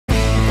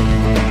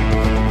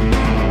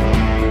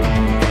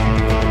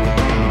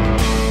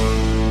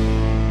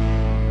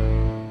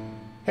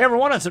Hey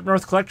everyone, it's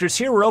North Collectors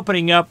here. We're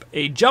opening up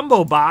a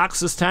jumbo box,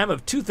 this time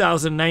of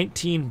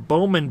 2019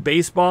 Bowman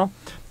Baseball.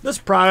 This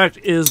product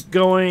is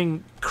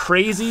going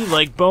crazy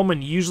like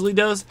Bowman usually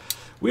does.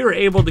 We were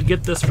able to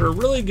get this for a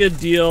really good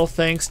deal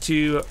thanks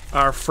to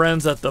our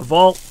friends at the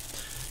Vault.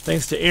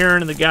 Thanks to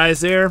Aaron and the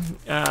guys there.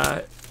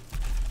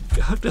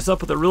 Hooked us up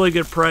with a really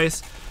good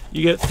price.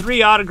 You get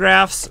 3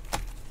 autographs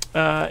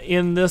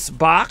in this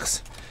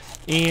box,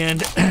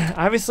 and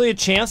obviously a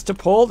chance to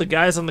pull the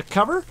guys on the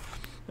cover.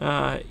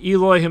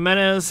 Eloy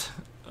Jimenez,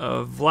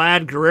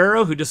 Vlad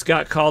Guerrero, who just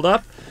got called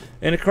up.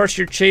 And, of course,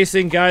 you're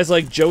chasing guys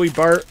like Joey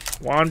Bart,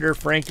 Wander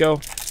Franco,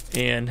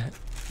 and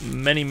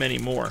many, many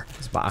more.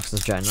 This box is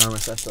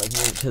ginormous. I have to, like,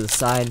 move it to the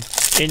side.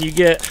 And you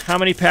get how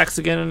many packs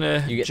again in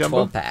a You get jumbo?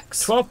 12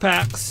 packs. 12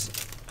 packs.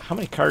 How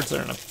many cards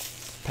are in a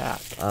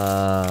pack?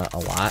 A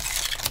lot.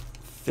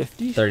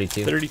 50?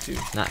 32. 32.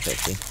 Not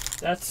 50.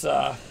 That's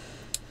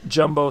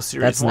Jumbo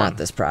Series That's 1. not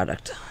this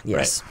product.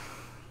 Yes. Right.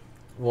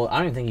 Well, I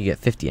don't even think you get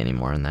 50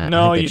 anymore in that.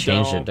 No, I think you they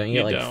changed don't. it. Don't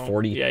you, get like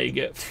 42 Yeah, you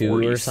get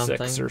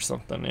 46 or or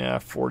something. Yeah,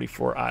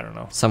 44. I don't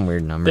know. Some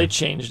weird number. They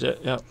changed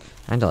it. Yep.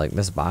 I feel like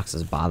this box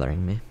is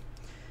bothering me.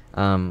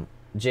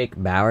 Jake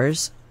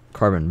Bowers,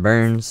 Corbin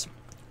Burns,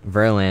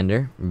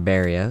 Verlander,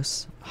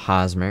 Barrios,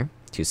 Hosmer,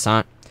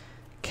 Toussaint,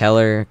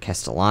 Keller,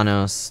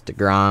 Castellanos,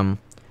 DeGrom,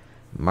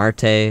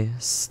 Marte,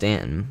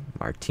 Stanton,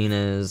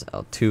 Martinez,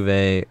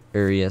 Altuve,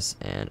 Urias,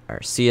 and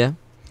Arcia.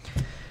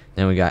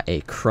 Then we got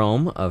a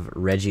chrome of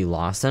Reggie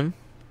Lawson.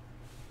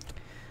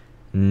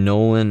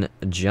 Nolan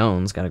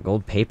Jones, got a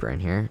gold paper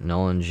in here.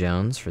 Nolan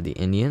Jones for the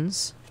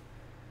Indians.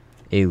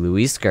 A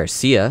Luis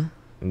Garcia,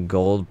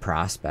 gold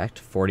prospect,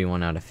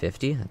 41 out of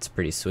 50. That's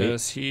pretty sweet.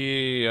 Is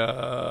he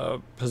a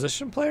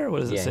position player?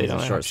 What does it say he's down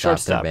a there?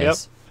 shortstop,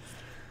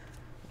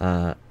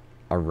 Yep.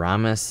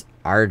 Aramis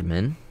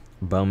Ardman,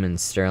 Bowman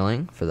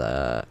Sterling for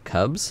the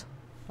Cubs.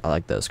 I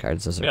like those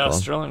cards. Those are Yeah, cool.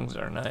 Sterling's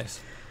are nice.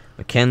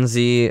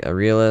 McKenzie,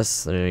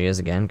 Arelis, there he is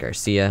again,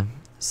 Garcia,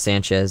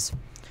 Sanchez,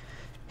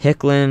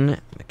 Hicklin,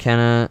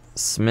 McKenna,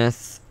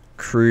 Smith,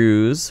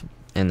 Cruz,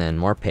 and then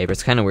more paper.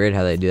 It's kind of weird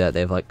how they do that. They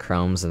have like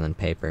chromes and then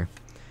paper.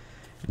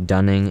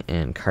 Dunning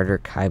and Carter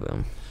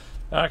Kieboom.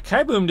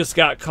 Kieboom just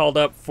got called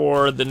up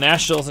for the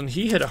Nationals, and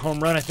he hit a home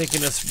run, I think,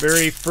 in his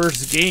very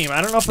first game.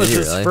 I don't know if it was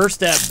his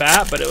first at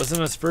bat, but it was in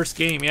his first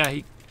game. Yeah,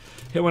 he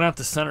hit one out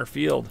to center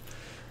field.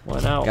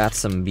 Went out. Got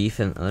some beef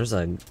in. There's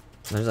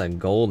a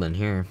gold in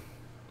here.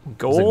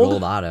 Gold? There's a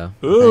gold auto.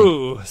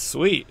 Ooh,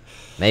 sweet.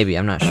 Maybe,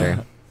 I'm not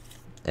sure.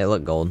 It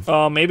looked gold.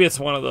 Oh, maybe it's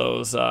one of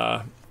those,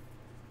 what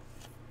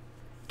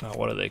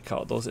are they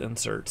called? Those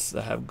inserts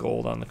that have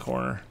gold on the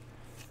corner.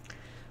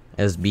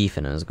 It was beef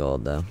and it was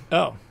gold, though.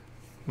 Oh,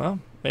 well,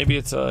 maybe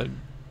it's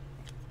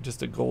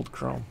just a gold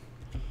chrome.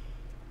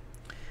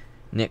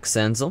 Nick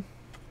Senzel.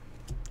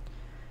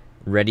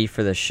 Ready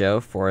for the show,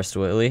 Forrest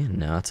Whitley.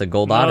 No, it's a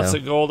gold auto. No, it's a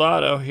gold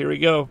auto. Here we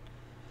go.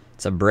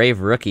 It's a Brave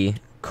rookie,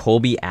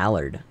 Colby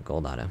Allard,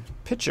 gold auto.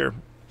 Pitcher.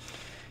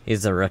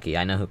 He's a rookie.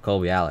 I know who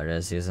Colby Allard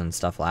is. He was in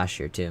stuff last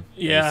year, too.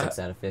 Yeah. 6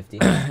 out of 50.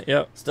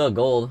 Yep. Still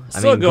gold.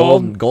 Still I mean,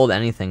 gold. Gold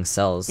anything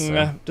sells. So.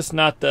 Yeah, just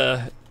not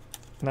the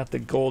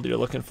gold you're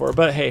looking for.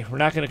 But, hey, we're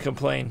not going to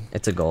complain.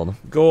 It's a gold.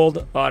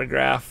 Gold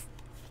autograph.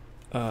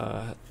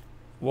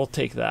 We'll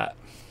take that.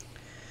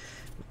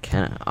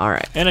 All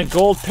right. And a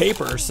gold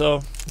paper,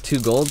 so.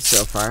 2 golds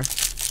so far.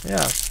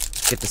 Yeah.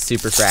 Get the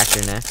Super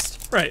Fractor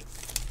next. Right.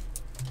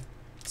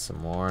 Some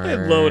more.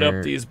 I'd load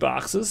up these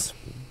boxes.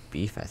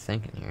 Beef, I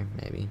think, in here.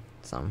 Maybe.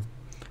 Some.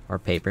 Or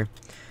paper.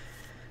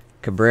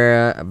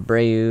 Cabrera,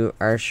 Abreu,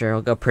 Archer.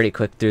 We'll go pretty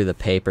quick through the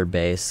paper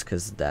base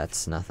because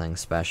that's nothing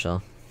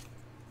special.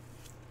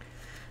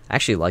 I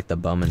actually like the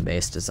Bowman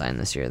base design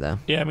this year, though.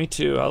 Yeah, me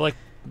too. I like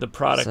the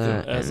product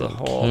as a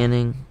whole.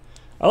 Canning.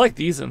 I like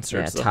these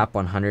inserts. Yeah, top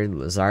 100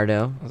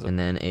 Luzardo, and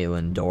then a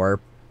Lindor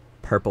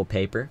purple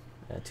paper,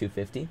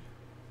 250.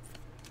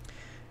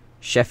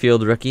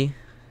 Sheffield rookie,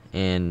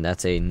 and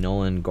that's a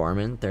Nolan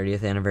Gorman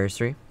 30th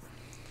anniversary.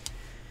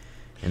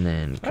 And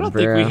then Cabrera. I don't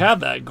think we have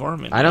that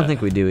Gorman. I don't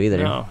think we do either.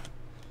 No.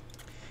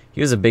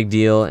 He was a big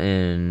deal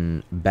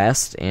in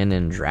best and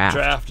in draft.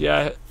 Draft,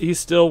 yeah. He's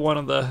still one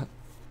of the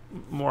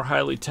more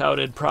highly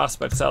touted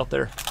prospects out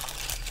there.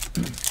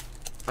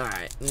 All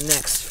right,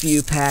 next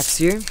few packs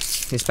here.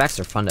 These packs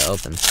are fun to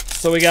open.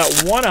 So we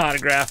got 1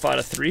 autograph out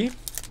of 3.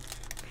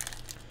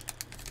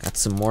 Got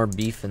some more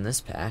beef in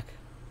this pack.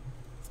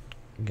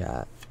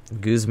 Got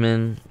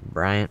Guzman,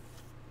 Bryant,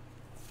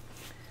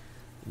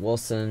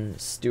 Wilson,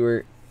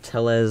 Stewart,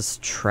 Tellez,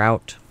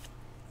 Trout,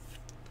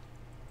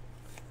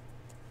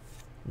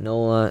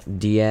 Nola,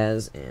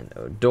 Diaz, and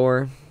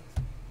Odor.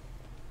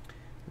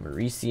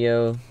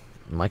 Mauricio,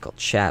 Michael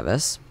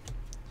Chavis.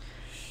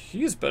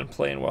 He's been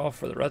playing well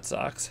for the Red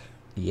Sox.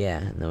 Yeah,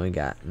 and then we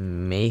got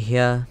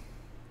Mejia,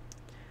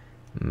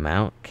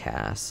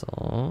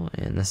 Mountcastle,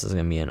 and this is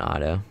going to be an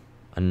auto.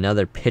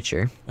 Another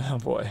pitcher. Oh,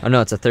 boy. Oh,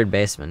 no, it's a third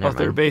baseman. Oh,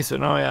 third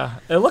baseman. Oh, yeah.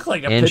 It looked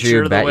like a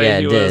pitcher the way yeah,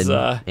 he it was.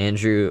 did.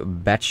 Andrew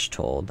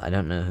Bechtold. I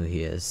don't know who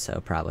he is,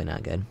 so probably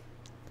not good.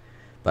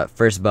 But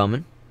first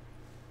Bowman.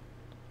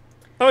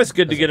 Always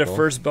good to get a cool.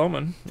 first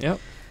Bowman. Yep.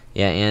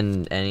 Yeah,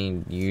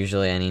 and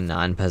usually any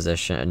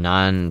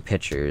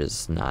non-pitcher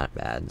is not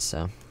bad.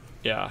 So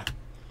Yeah.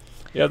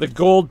 Yeah, the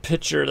gold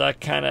pitcher, that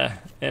kind of,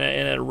 in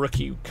a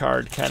rookie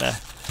card, kind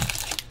of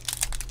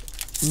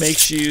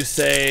makes you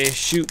say,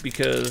 shoot,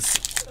 because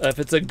if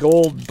it's a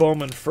gold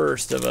Bowman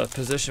first of a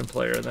position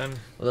player, then...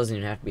 Well, it doesn't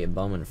even have to be a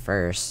Bowman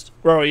first.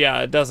 Well,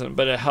 yeah, it doesn't,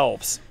 but it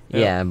helps.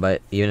 Yeah,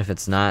 but even if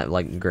it's not,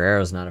 like,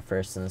 Guerrero's not a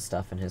first and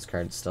stuff, and his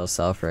cards still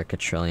sell for like $1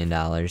 trillion.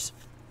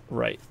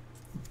 Right.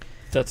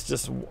 That's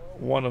just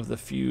one of the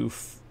few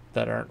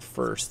that aren't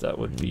first that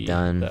would be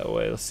Done. That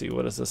way. Let's see,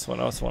 what is this one?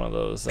 Oh, it's one of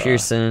those.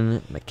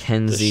 Pearson,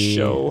 McKenzie,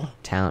 show.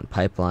 Talent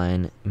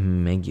Pipeline,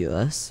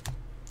 Miguelis.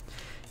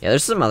 Yeah,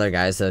 there's some other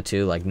guys, though,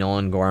 too, like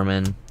Nolan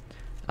Gorman,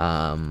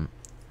 Bo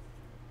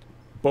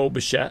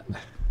Bichette.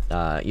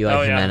 Eli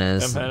Oh, yeah.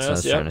 Jimenez. That's what I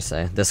was yep. trying to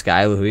say. This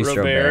guy, Luis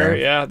Robert.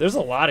 Yeah, there's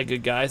a lot of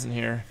good guys in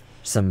here.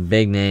 Some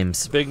big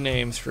names. Big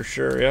names for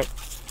sure, yep.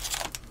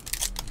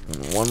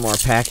 One more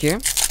pack here.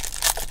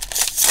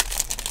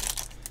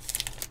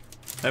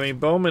 I mean,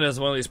 Bowman is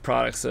one of these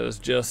products that is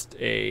just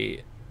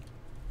you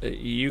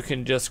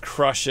can just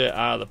crush it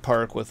out of the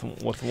park with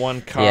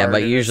one card. Yeah,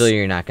 but usually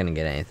you're not going to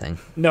get anything.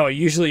 No,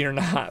 usually you're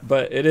not,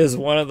 but it is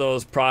one of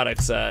those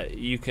products that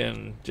you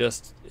can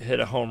just hit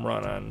a home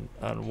run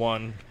on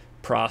one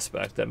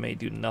prospect that may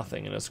do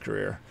nothing in his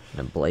career.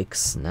 And Blake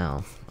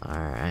Snell. All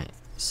right,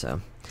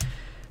 so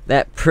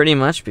that pretty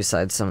much,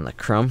 besides some of the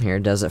chrome here,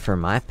 does it for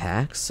my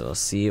packs. So we'll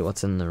see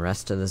what's in the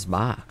rest of this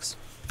box.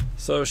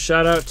 So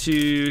shout out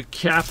to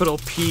Capital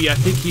P. I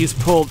think he's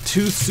pulled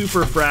 2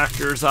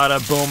 superfractors out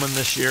of Bowman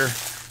this year.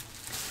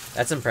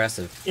 That's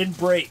impressive.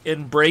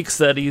 In breaks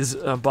that he's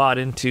bought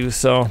into.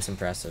 So That's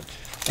impressive.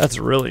 That's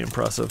really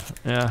impressive.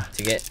 Yeah.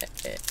 To get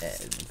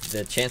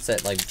the chance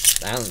that, like,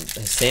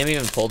 has Sam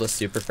even pulled a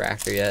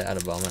superfractor yet out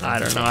of Bowman? I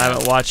don't know. I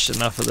haven't watched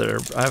enough of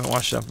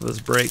his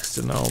breaks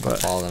to know. But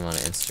follow them on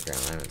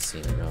Instagram. I haven't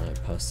seen them really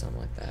post something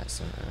like that.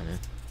 So I don't know.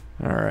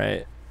 All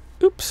right.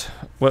 Oops.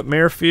 What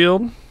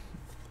Merrifield,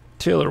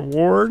 Taylor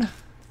Ward,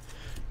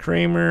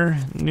 Kramer,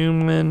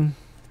 Newman,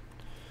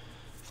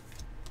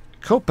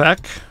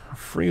 Kopech,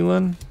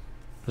 Freeland,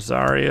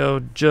 Rosario,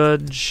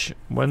 Judge,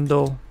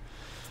 Wendell,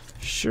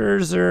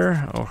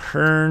 Scherzer,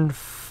 O'Hearn,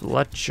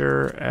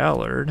 Fletcher,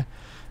 Allard.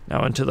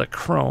 Now into the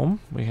chrome,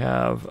 we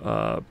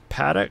have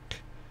Paddock,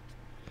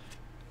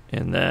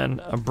 and then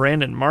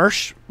Brandon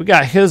Marsh. We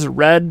got his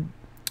red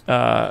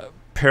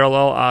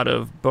parallel out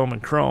of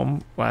Bowman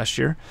Chrome last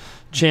year.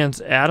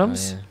 Chance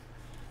Adams,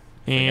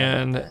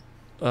 and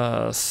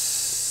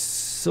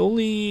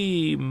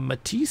Sully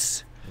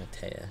Mateus.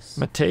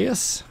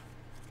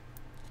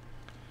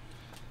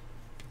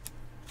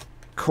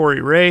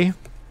 Corey Ray,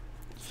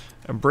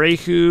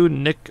 Abreu,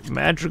 Nick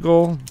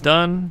Madrigal,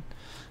 Dunn,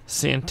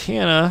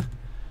 Santana,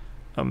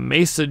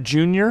 Mesa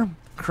Jr.,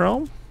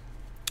 Chrome,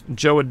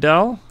 Joe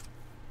Adell,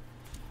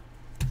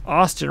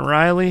 Austin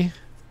Riley.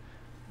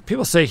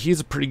 People say he's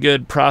a pretty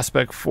good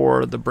prospect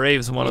for the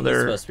Braves, one of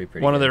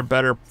their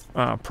better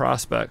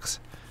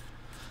prospects.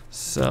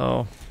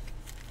 So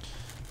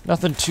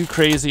nothing too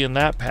crazy in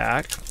that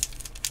pack.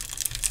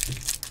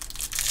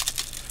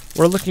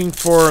 We're looking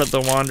for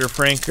the Wander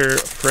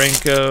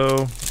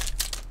Franco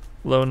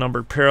low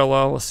numbered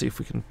parallel. Let's see if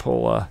we can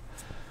pull a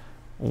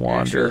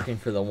Wander. You're looking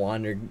for the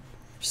Wander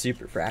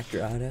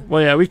superfractor auto.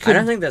 Well, yeah, we could. I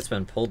don't think that's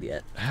been pulled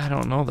yet. I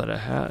don't know that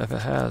if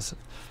it has.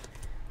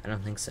 I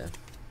don't think so.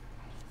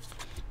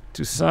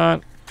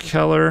 Toussaint,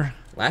 Keller.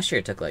 Last year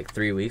it took like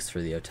 3 weeks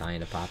for the Otani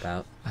to pop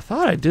out. I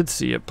thought I did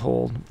see it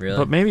pulled. Really?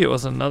 But maybe it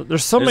was another.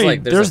 There's so many.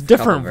 There's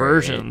different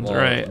versions, well,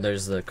 right?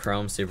 There's the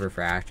Chrome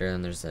superfractor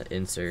and there's the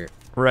insert.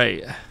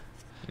 Right.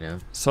 You know.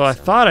 So I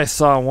thought I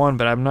saw one,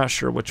 but I'm not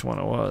sure which one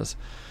it was.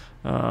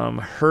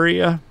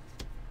 Hurria.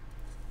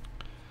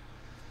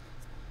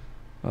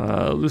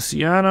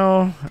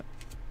 Luciano.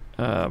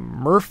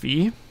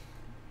 Murphy.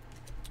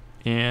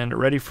 And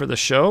ready for the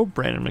show,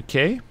 Brandon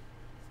McKay.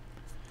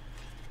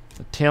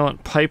 The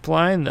talent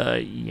pipeline,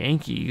 the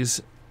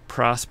Yankees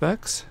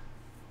prospects.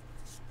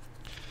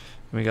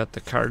 We got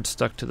the card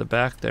stuck to the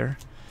back there.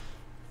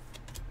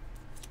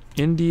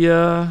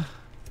 India.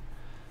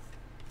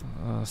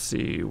 Let's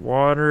see,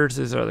 Waters.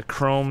 These are the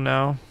chrome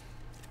now.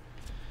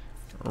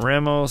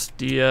 Ramos,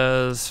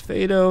 Diaz,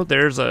 Fado.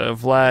 There's a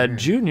Vlad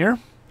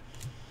Jr.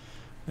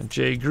 A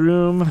Jay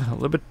Groom,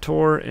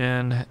 Libator,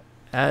 and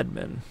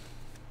Admin.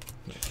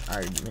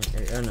 Oh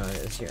no,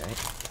 you're right.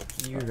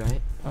 You're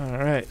right. All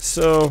right,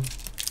 so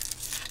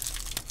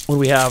what do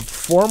we have?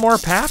 4 more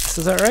packs?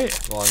 Is that right?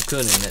 Well,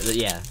 including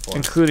 4.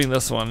 Including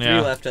this one, yeah.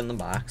 3 left in the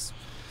box.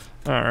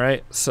 All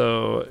right,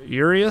 so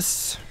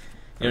Urias.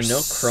 There's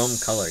no chrome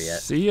color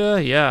yet. See ya,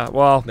 yeah.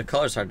 Well, the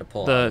color's hard to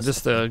pull.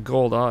 Just the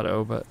gold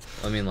auto, but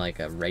I mean like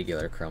a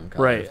regular chrome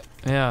color. Right.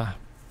 Yeah.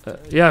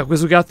 Yeah,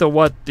 because we got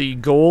the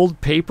gold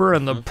paper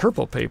and the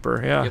purple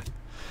paper. Yeah. Yep.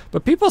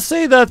 But people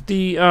say that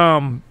the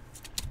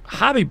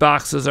hobby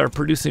boxes are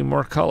producing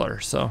more color,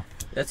 so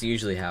that's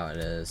usually how it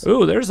is.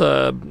 Ooh, there's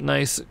a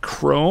nice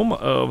chrome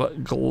of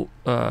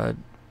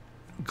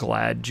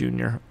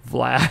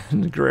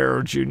Vlad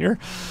Guerrero Jr.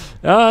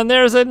 And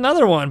there's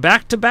another one,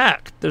 back to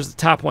back. There's the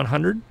top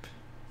 100.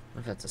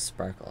 If that's a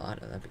Sparkle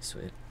Auto, that'd be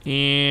sweet.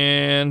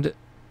 And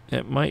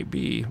it might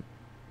be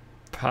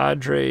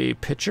Padre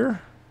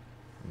pitcher.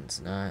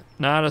 It's not.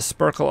 Not a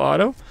Sparkle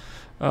Auto.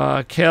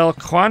 Cal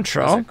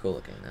Quantrill. Those are cool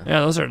looking, though. Yeah,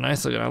 those are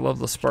nice looking. I love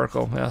the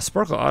Sparkle. Yeah,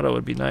 Sparkle Auto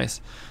would be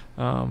nice.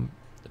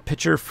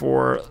 Pitcher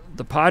for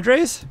the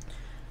Padres.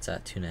 It's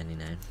at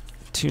 $2.99.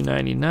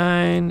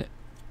 $2.99.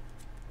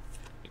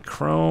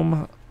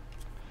 Chrome.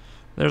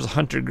 There's a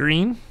Hunter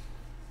Green.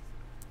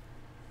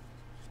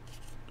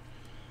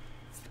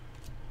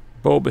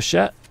 Bo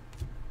Bichette.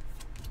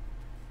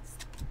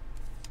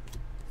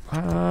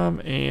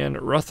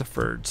 And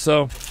Rutherford.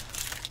 So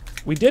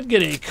we did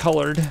get a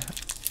colored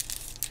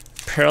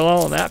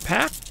parallel in that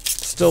pack.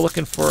 Still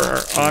looking for our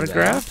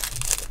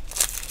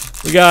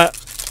autograph. We got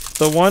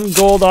the one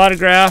gold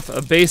autograph,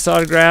 a base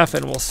autograph,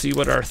 and we'll see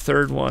what our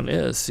third one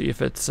is. See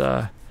if it's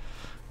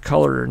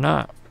colored or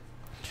not.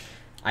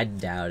 I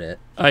doubt it.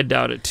 I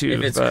doubt it too.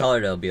 If it's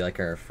colored, it'll be like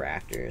a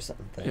refractor or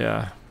something.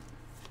 Yeah.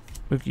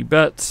 Mookie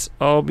Betts,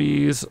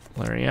 Albies,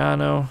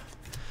 Lariano,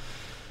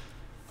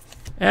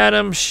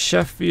 Adam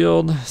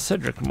Sheffield,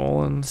 Cedric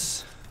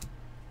Mullins,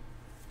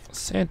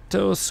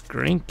 Santos,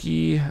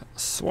 Greinke,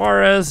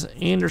 Suarez,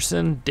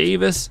 Anderson,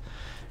 Davis,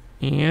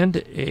 and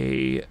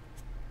a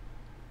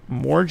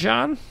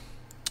Morjon,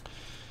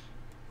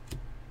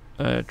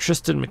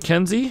 Tristan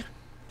McKenzie,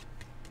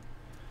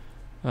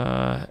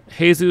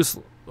 Jesus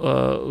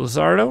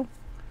Luzardo,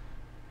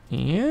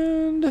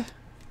 and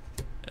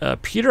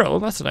Peter. Oh,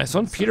 that's a nice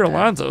one. Peter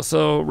Alonso.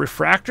 So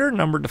refractor,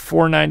 numbered to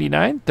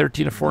 499,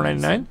 13 of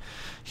 499.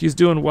 He's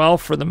doing well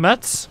for the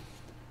Mets.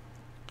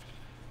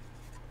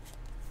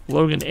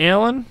 Logan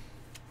Allen,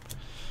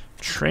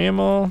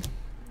 Trammell,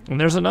 and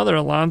there's another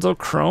Alonso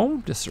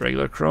Chrome, just a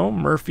regular Chrome.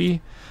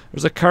 Murphy.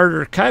 There's a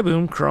Carter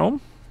Kieboom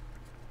Chrome.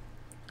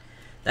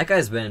 That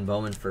guy's been in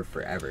Bowman for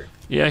forever.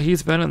 Yeah,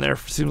 he's been in there,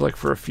 seems like,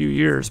 for a few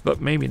years,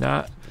 but maybe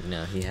not.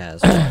 No, he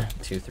has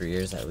 2-3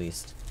 years at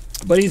least.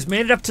 But he's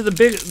made it up to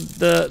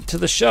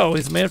the show.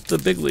 He's made it up to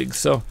the big leagues.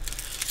 So,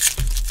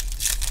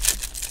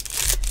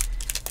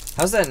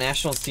 how's that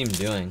Nationals team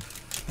doing?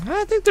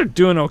 I think they're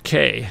doing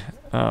okay.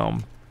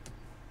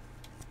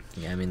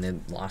 Yeah, I mean they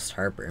lost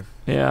Harper.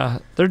 Yeah,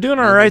 they're doing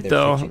all right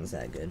though. Pitching's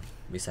that good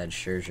besides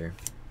Scherzer.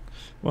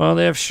 Well,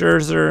 they have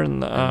Scherzer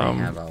and they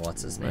have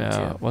what's his name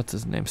too? What's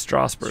his name?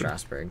 Strasburg.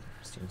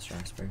 Steven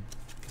Strasburg.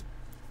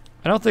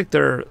 I don't think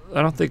they're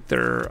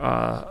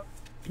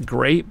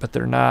great, but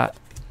they're not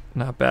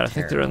bad. I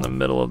think they're in the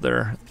middle of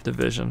their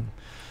division.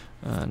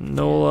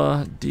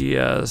 Nola,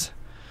 Diaz,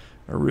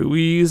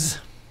 Ruiz,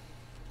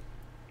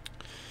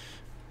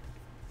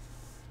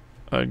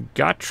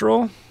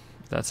 Gottrell.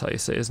 That's how you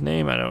say his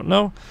name. I don't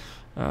know.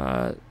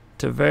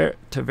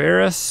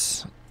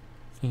 Tavares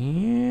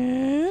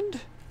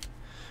and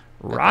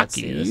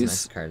Rockies.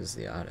 Next card is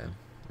the auto.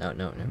 No,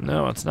 never mind.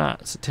 No, it's not.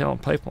 It's a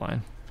talent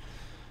pipeline.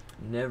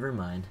 Never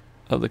mind.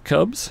 Of the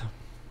Cubs.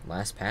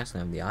 Last pack's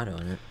gonna have the auto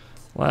in it.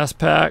 Last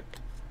pack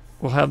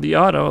will have the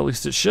auto. At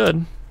least it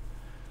should.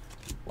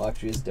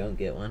 Walkthroughs don't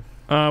get one.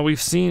 I've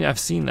seen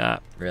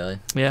that. Really?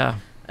 Yeah.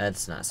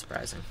 That's not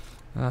surprising.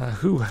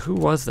 Who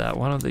was that?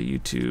 One of the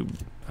YouTube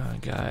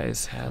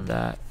guys had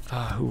that.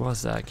 Who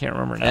was that? I can't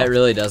remember now. That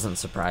really doesn't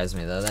surprise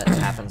me though. That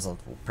happens with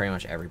pretty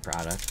much every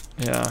product.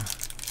 Yeah.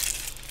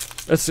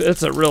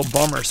 It's a real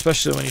bummer,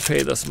 especially when you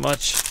pay this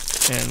much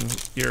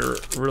and you're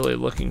really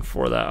looking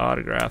for that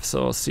autograph.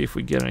 So let's see if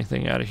we get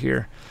anything out of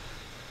here.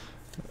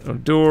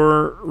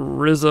 Odor,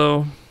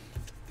 Rizzo,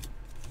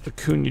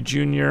 Acuna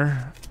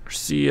Jr.,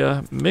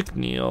 Garcia,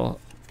 McNeil,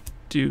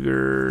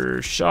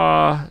 Duger,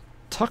 Shaw,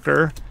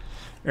 Tucker,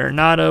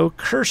 Arenado,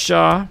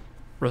 Kershaw,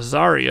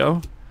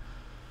 Rosario,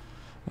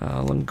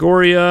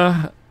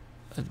 Longoria,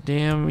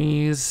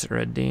 Adames,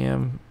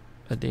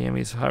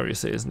 however you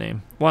say his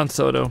name, Juan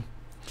Soto.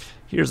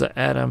 Here's a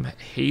Adam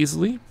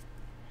Hazley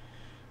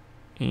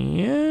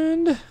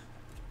and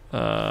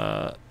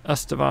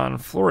Estevan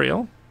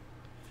Florial.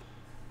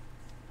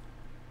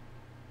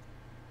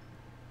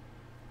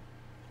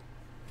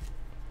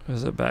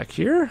 Is it back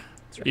here?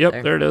 Right yep,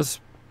 there it is.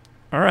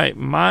 All right,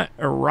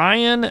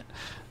 Ryan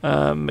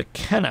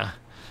McKenna.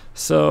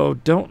 So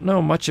don't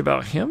know much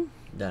about him.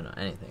 Don't know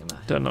anything about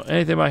him. Don't know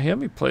anything about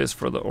him. He plays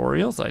for the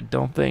Orioles. I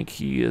don't think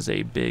he is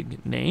a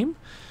big name.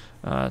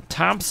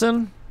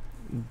 Thompson,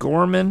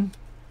 Gorman,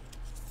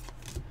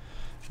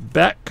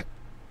 Beck,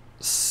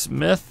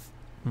 Smith,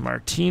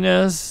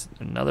 Martinez,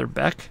 another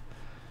Beck.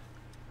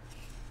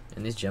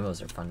 And these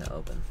jumbos are fun to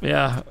open.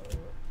 Yeah.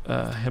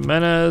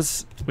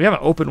 Jimenez. We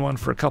haven't opened one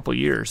for a couple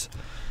years.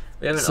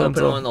 We haven't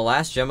opened one. The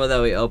last jumbo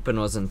that we opened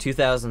was in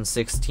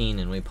 2016,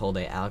 and we pulled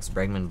a Alex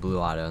Bregman blue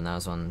auto, and that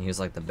was when he was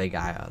like the big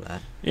guy out of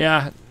that.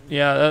 Yeah,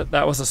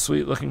 that was a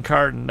sweet looking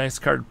card and nice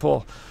card to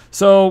pull.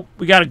 So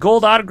we got a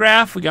gold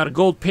autograph, we got a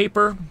gold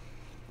paper,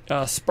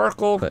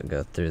 sparkle.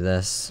 Go through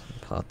this,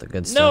 pull out the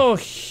good stuff. No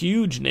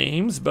huge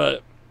names,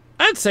 but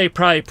I'd say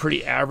probably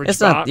pretty average. It's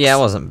box. not. Yeah, it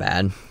wasn't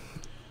bad.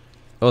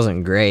 It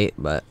wasn't great,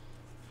 but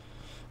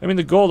I mean,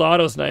 the gold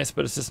auto is nice,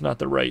 but it's just not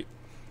the right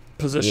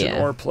position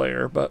Yeah. or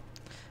player. But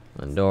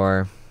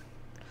Lindor.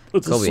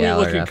 it's a Kobe sweet Aller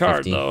looking got card,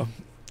 50. though.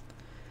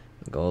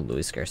 Gold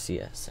Luis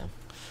Garcia.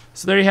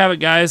 So there you have it,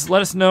 guys.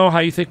 Let us know how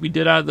you think we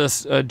did out of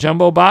this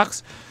jumbo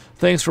box.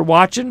 Thanks for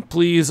watching.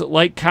 Please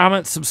like,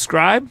 comment,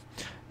 subscribe,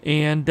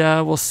 and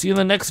we'll see you in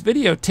the next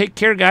video. Take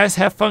care, guys.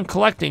 Have fun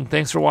collecting.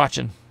 Thanks for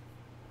watching.